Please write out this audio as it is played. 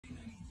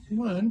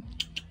Come on.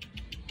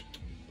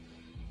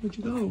 Where'd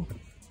you go?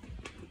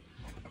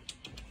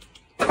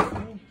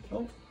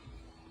 Oh.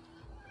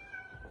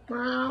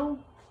 Wow.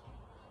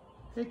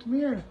 Hey, come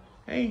here.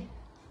 Hey.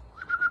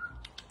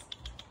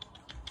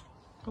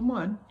 Come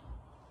on.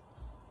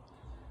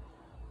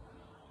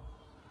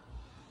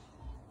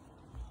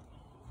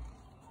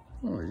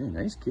 Oh, you're a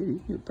nice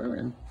kitty. You're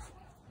purring.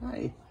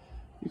 Hi.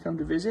 You come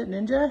to visit,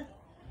 Ninja?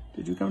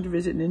 Did you come to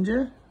visit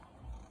Ninja?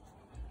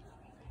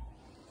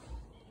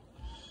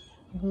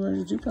 Where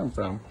did you come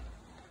from?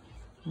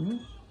 Hmm?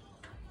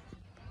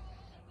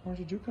 Where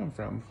did you come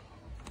from?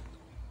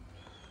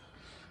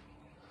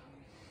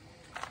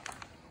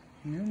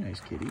 You're a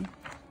nice kitty.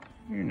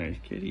 You're a nice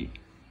kitty.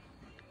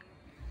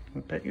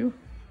 Want to pet you?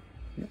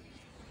 Yep.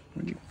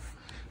 Would you?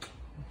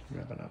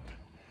 Wrap it up.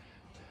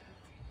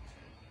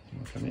 You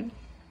want to come in?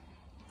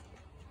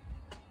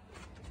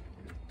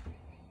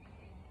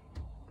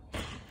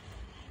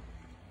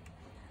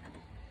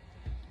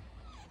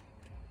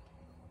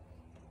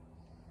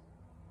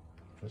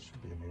 This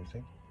should be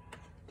amusing.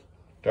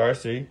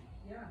 Darcy.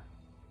 Yeah.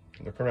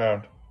 Look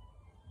around.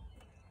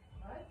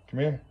 What? Come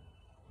here.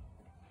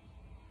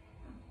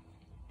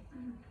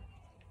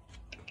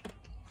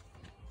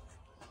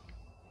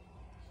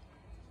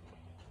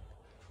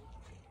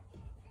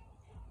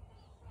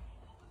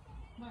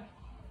 What?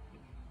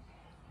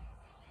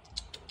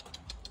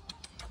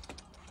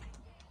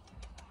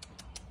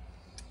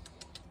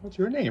 What's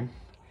your name?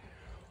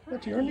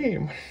 What's your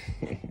name?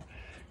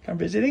 Come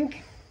visiting?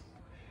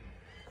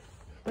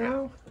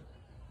 Meow.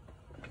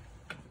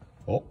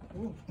 Oh.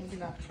 Ooh, maybe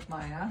not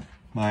Maya.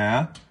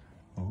 Maya.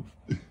 Oh,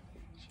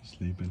 she's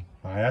sleeping.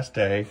 Maya,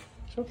 stay.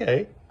 It's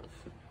okay.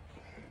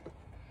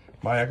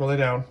 Maya, go lay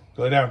down.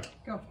 Go lay down.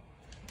 Go.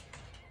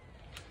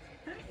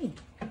 Hi.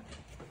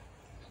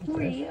 Who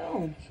are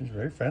you? She's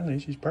very friendly.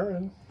 She's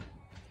purring.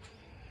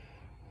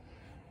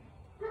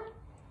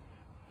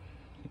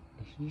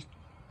 She's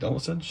all of a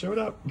sudden showed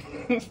up.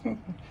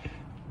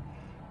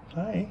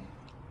 Hi.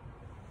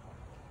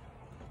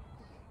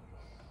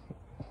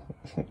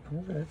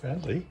 You're very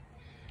friendly.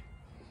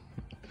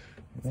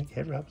 You like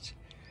head rubs.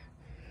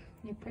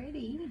 You're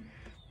pretty.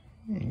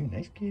 Yeah, you're a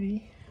nice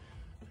kitty.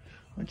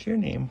 What's your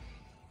name?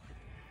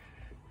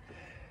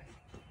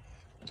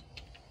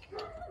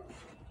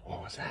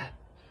 What was that?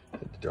 Is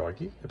that the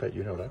doggy? I bet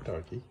you know that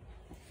doggy.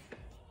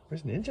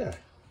 Where's Ninja?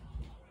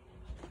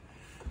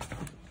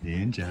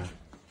 Ninja.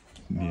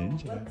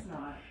 Ninja. Oh, let's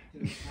not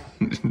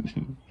do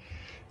that.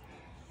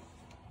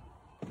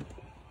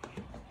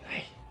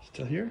 Hey,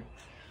 still here?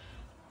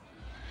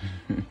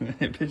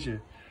 I bet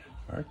you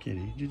our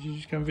kitty. Did you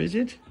just come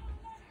visit?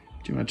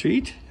 Do you want a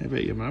treat? I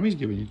bet your mommy's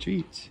giving you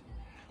treats.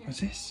 What's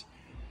this?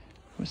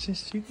 What's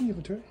this? You can give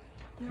it to her.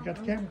 No, I got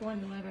the I'm camera.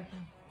 going to let her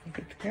come. Look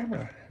at the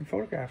camera and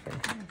photograph her.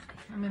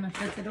 I'm gonna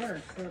shut the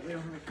door so that we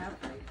don't have a cat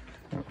fight.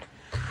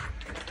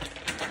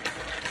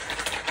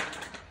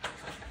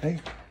 Hey.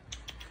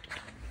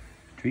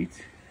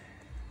 Treats.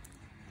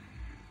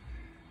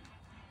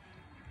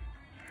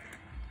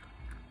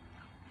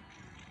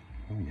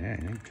 Oh yeah,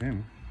 nice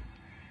trim.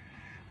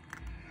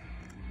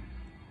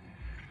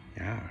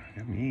 Yeah,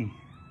 yummy.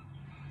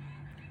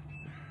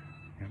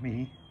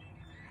 Yummy.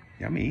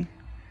 Yummy.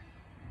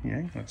 Yeah,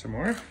 you want some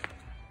more?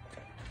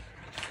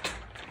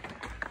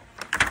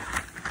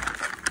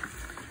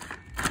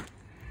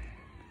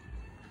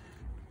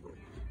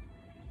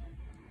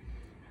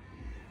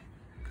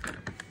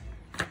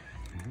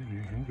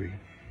 You're hungry.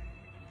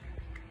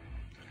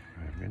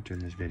 I'm going to turn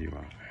this video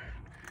off.